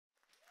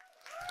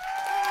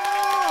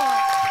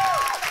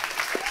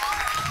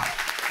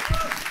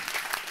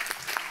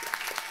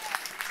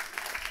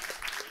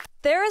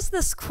There's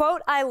this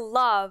quote I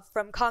love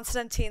from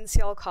Konstantin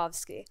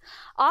Tsiolkovsky,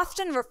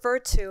 often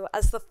referred to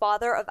as the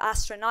father of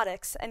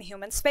astronautics and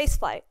human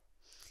spaceflight.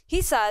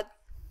 He said,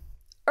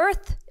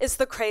 "Earth is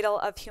the cradle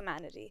of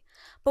humanity,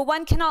 but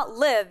one cannot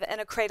live in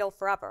a cradle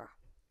forever."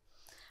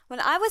 When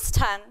I was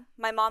 10,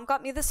 my mom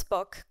got me this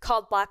book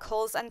called Black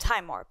Holes and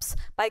Time Warps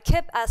by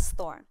Kip S.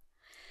 Thorne.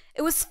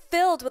 It was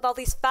filled with all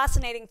these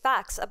fascinating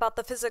facts about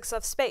the physics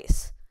of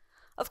space.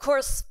 Of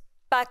course,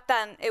 back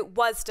then, it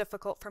was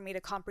difficult for me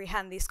to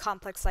comprehend these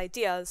complex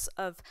ideas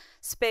of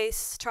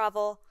space,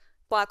 travel,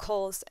 black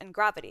holes, and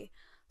gravity.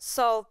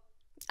 So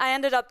I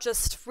ended up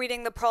just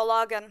reading the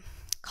prologue and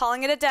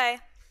calling it a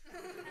day.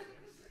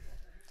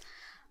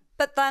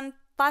 But then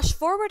flash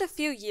forward a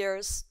few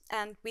years,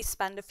 and we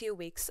spend a few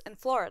weeks in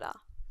Florida.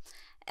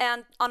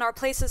 And on our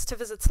places to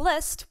visit's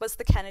list was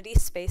the Kennedy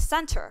Space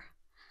Center.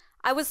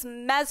 I was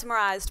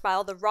mesmerized by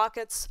all the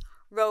rockets,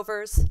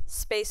 rovers,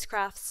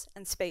 spacecrafts,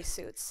 and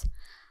spacesuits.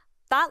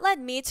 That led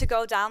me to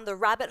go down the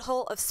rabbit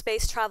hole of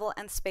space travel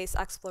and space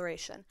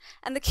exploration,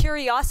 and the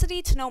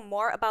curiosity to know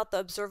more about the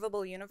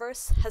observable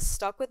universe has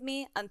stuck with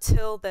me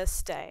until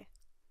this day.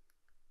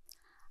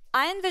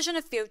 I envision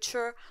a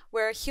future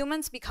where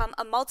humans become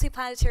a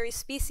multiplanetary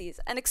species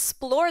and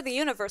explore the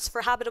universe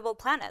for habitable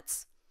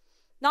planets.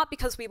 Not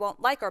because we won't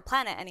like our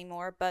planet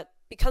anymore, but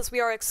because we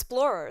are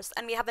explorers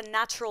and we have a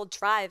natural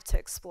drive to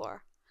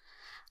explore.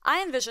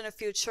 I envision a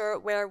future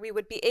where we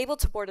would be able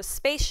to board a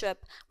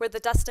spaceship where the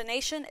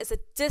destination is a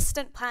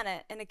distant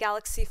planet in a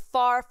galaxy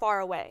far, far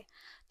away,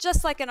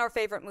 just like in our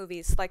favorite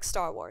movies like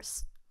Star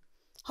Wars.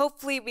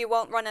 Hopefully we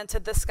won't run into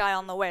this guy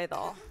on the way,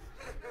 though.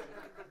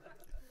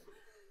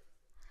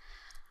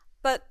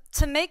 But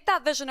to make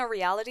that vision a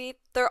reality,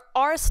 there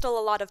are still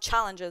a lot of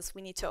challenges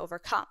we need to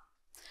overcome.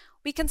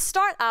 We can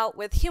start out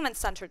with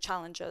human-centered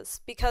challenges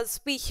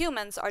because we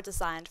humans are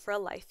designed for a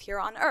life here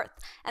on Earth,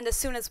 and as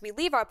soon as we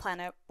leave our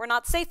planet, we're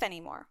not safe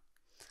anymore.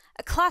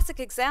 A classic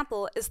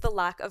example is the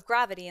lack of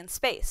gravity in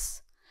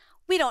space.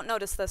 We don't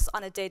notice this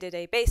on a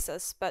day-to-day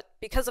basis, but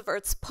because of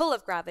Earth's pull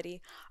of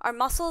gravity, our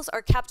muscles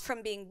are kept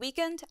from being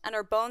weakened and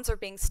our bones are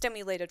being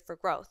stimulated for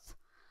growth.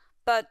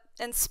 But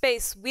in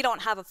space, we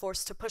don't have a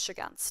force to push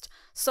against,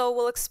 so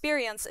we'll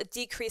experience a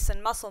decrease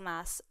in muscle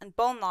mass and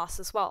bone loss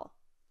as well.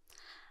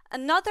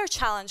 Another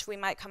challenge we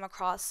might come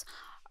across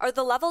are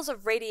the levels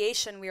of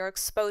radiation we are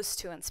exposed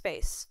to in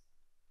space.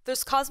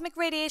 There's cosmic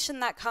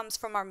radiation that comes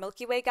from our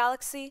Milky Way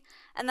galaxy,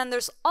 and then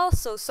there's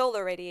also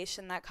solar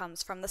radiation that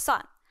comes from the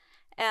sun.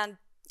 And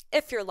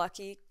if you're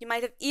lucky, you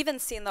might have even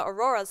seen the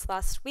auroras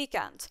last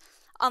weekend,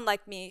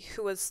 unlike me,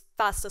 who was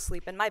fast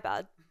asleep in my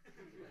bed.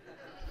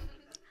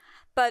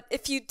 But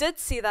if you did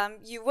see them,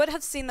 you would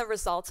have seen the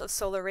results of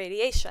solar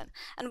radiation.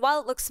 And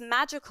while it looks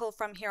magical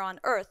from here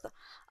on Earth,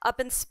 up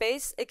in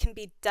space, it can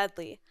be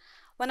deadly.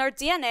 When our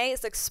DNA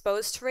is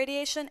exposed to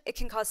radiation, it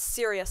can cause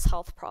serious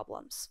health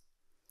problems.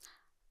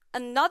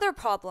 Another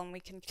problem we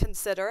can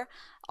consider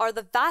are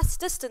the vast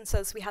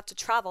distances we have to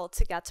travel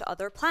to get to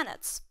other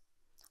planets.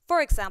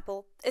 For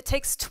example, it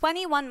takes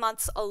 21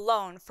 months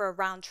alone for a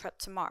round trip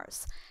to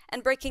Mars.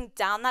 And breaking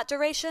down that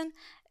duration,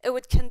 it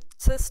would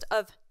consist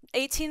of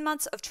 18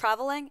 months of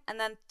traveling and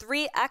then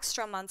 3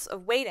 extra months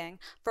of waiting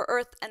for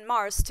Earth and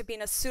Mars to be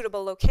in a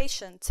suitable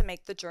location to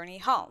make the journey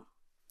home.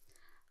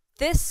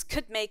 This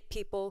could make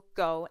people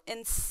go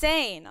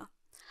insane.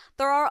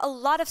 There are a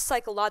lot of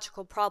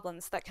psychological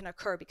problems that can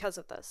occur because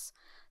of this.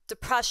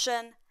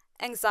 Depression,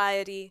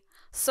 anxiety,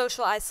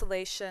 social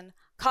isolation,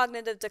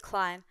 cognitive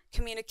decline,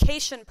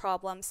 communication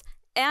problems,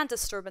 and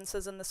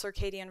disturbances in the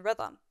circadian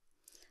rhythm.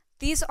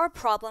 These are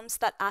problems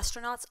that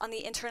astronauts on the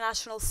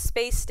International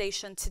Space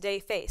Station today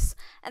face,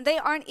 and they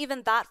aren't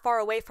even that far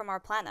away from our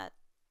planet.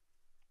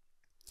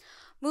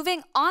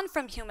 Moving on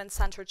from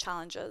human-centered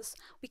challenges,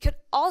 we could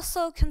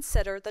also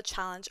consider the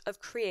challenge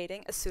of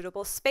creating a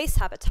suitable space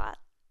habitat.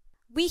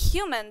 We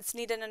humans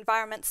need an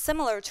environment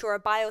similar to our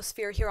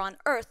biosphere here on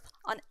Earth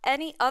on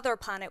any other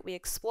planet we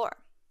explore.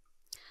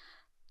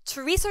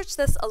 To research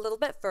this a little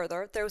bit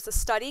further, there was a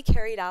study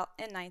carried out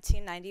in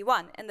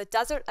 1991 in the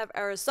desert of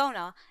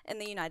Arizona in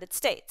the United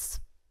States.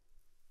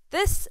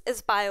 This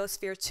is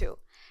Biosphere 2,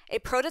 a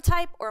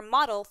prototype or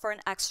model for an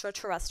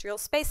extraterrestrial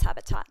space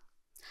habitat.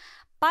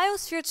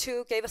 Biosphere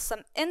 2 gave us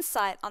some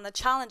insight on the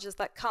challenges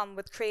that come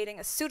with creating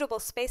a suitable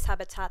space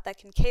habitat that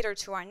can cater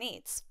to our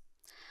needs.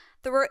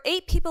 There were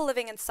 8 people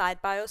living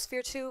inside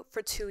Biosphere 2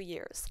 for 2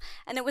 years,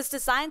 and it was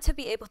designed to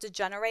be able to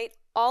generate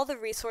all the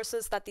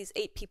resources that these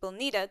 8 people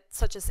needed,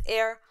 such as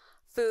air,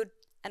 food,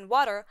 and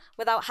water,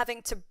 without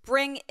having to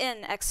bring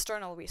in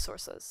external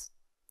resources.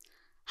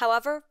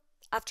 However,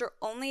 after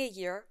only a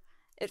year,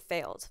 it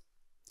failed.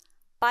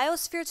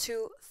 Biosphere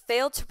 2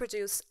 failed to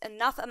produce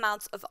enough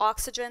amounts of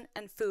oxygen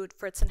and food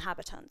for its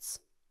inhabitants.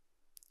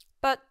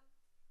 But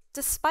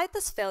despite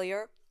this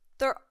failure,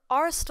 there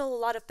are still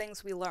a lot of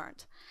things we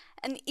learned.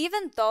 And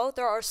even though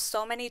there are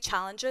so many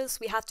challenges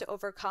we have to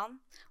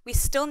overcome, we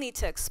still need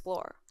to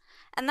explore.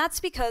 And that's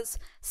because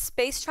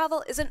space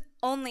travel isn't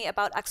only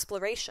about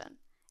exploration.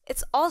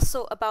 it's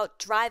also about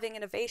driving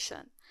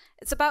innovation.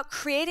 It's about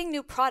creating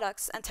new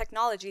products and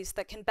technologies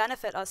that can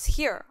benefit us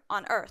here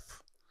on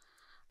Earth.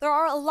 There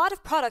are a lot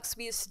of products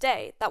we use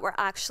today that were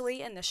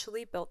actually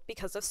initially built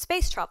because of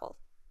space travel.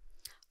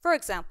 For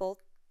example,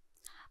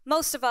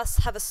 most of us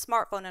have a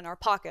smartphone in our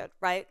pocket,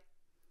 right?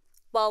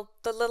 Well,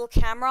 the little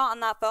camera on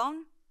that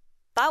phone,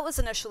 that was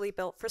initially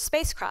built for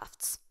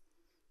spacecrafts.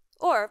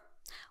 Or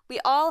we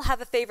all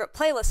have a favorite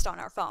playlist on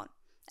our phone,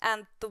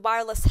 and the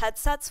wireless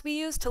headsets we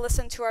use to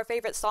listen to our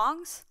favorite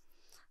songs,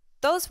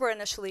 those were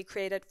initially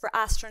created for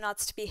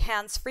astronauts to be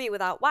hands-free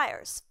without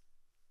wires.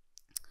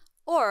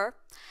 Or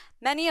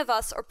many of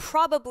us are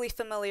probably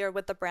familiar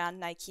with the brand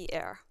Nike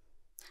Air.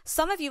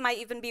 Some of you might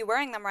even be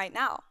wearing them right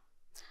now.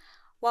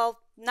 Well,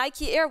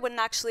 Nike Air wouldn't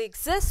actually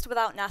exist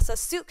without NASA's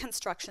suit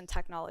construction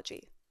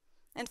technology.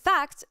 In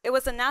fact, it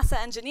was a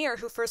NASA engineer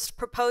who first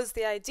proposed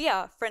the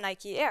idea for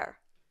Nike Air.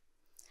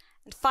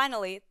 And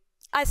finally,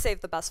 I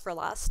saved the best for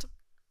last,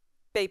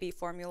 baby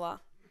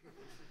formula.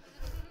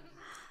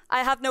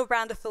 I have no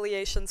brand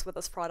affiliations with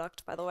this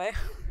product, by the way.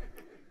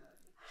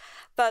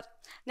 But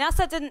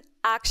NASA didn't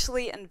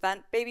actually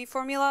invent baby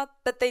formula,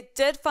 but they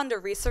did fund a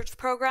research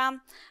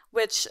program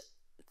which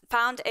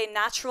found a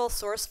natural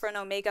source for an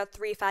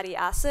omega-3 fatty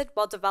acid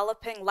while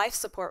developing life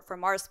support for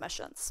Mars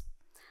missions.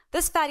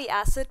 This fatty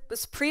acid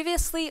was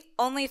previously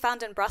only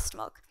found in breast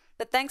milk,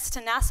 but thanks to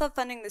NASA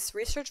funding this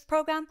research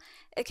program,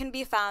 it can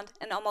be found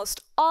in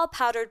almost all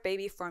powdered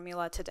baby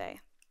formula today.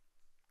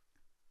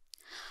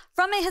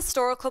 From a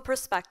historical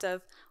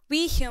perspective,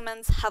 we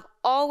humans have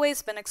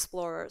always been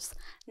explorers,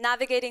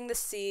 navigating the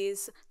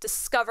seas,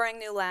 discovering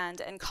new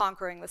land, and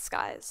conquering the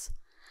skies.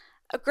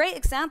 A great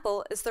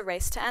example is the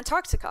race to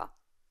Antarctica.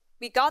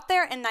 We got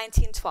there in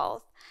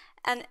 1912,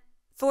 and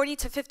 40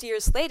 to 50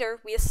 years later,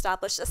 we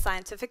established a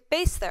scientific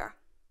base there.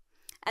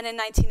 And in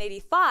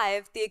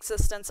 1985, the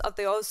existence of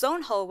the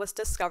ozone hole was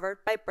discovered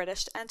by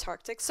British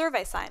Antarctic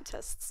Survey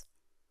scientists.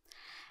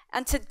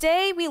 And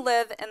today we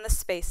live in the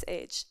space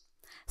age.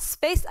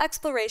 Space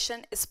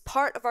exploration is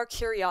part of our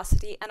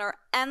curiosity and our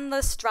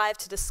endless drive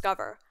to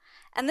discover.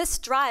 And this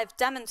drive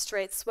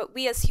demonstrates what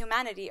we as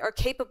humanity are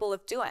capable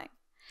of doing.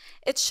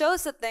 It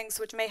shows that things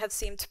which may have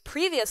seemed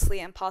previously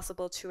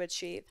impossible to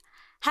achieve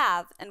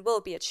have and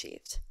will be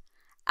achieved.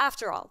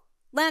 After all,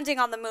 landing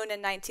on the moon in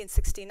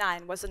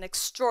 1969 was an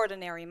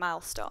extraordinary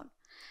milestone.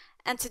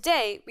 And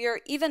today, we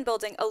are even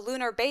building a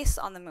lunar base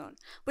on the moon,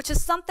 which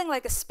is something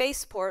like a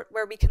spaceport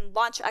where we can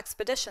launch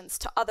expeditions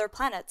to other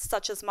planets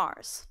such as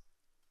Mars.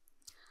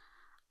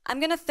 I'm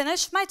going to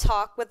finish my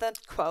talk with a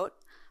quote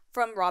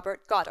from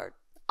Robert Goddard,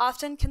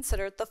 often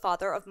considered the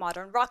father of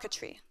modern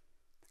rocketry.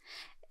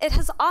 It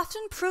has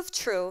often proved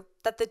true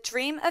that the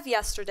dream of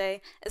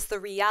yesterday is the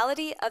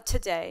reality of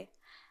today,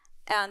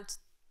 and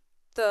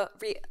it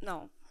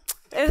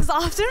is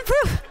often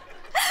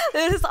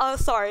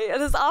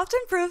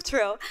proved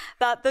true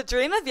that the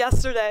dream of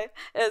yesterday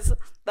is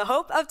the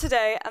hope of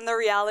today and the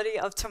reality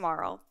of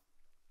tomorrow.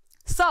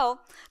 So,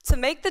 to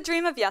make the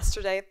dream of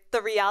yesterday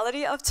the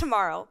reality of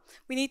tomorrow,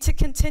 we need to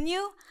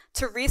continue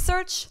to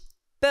research,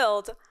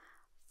 build,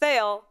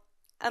 fail,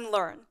 and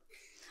learn.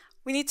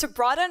 We need to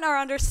broaden our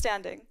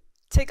understanding,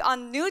 take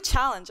on new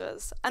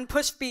challenges, and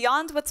push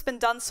beyond what's been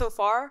done so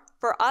far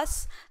for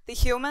us, the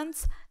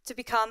humans, to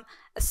become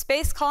a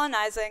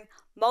space-colonizing,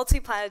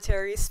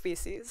 multiplanetary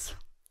species.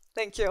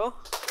 Thank you.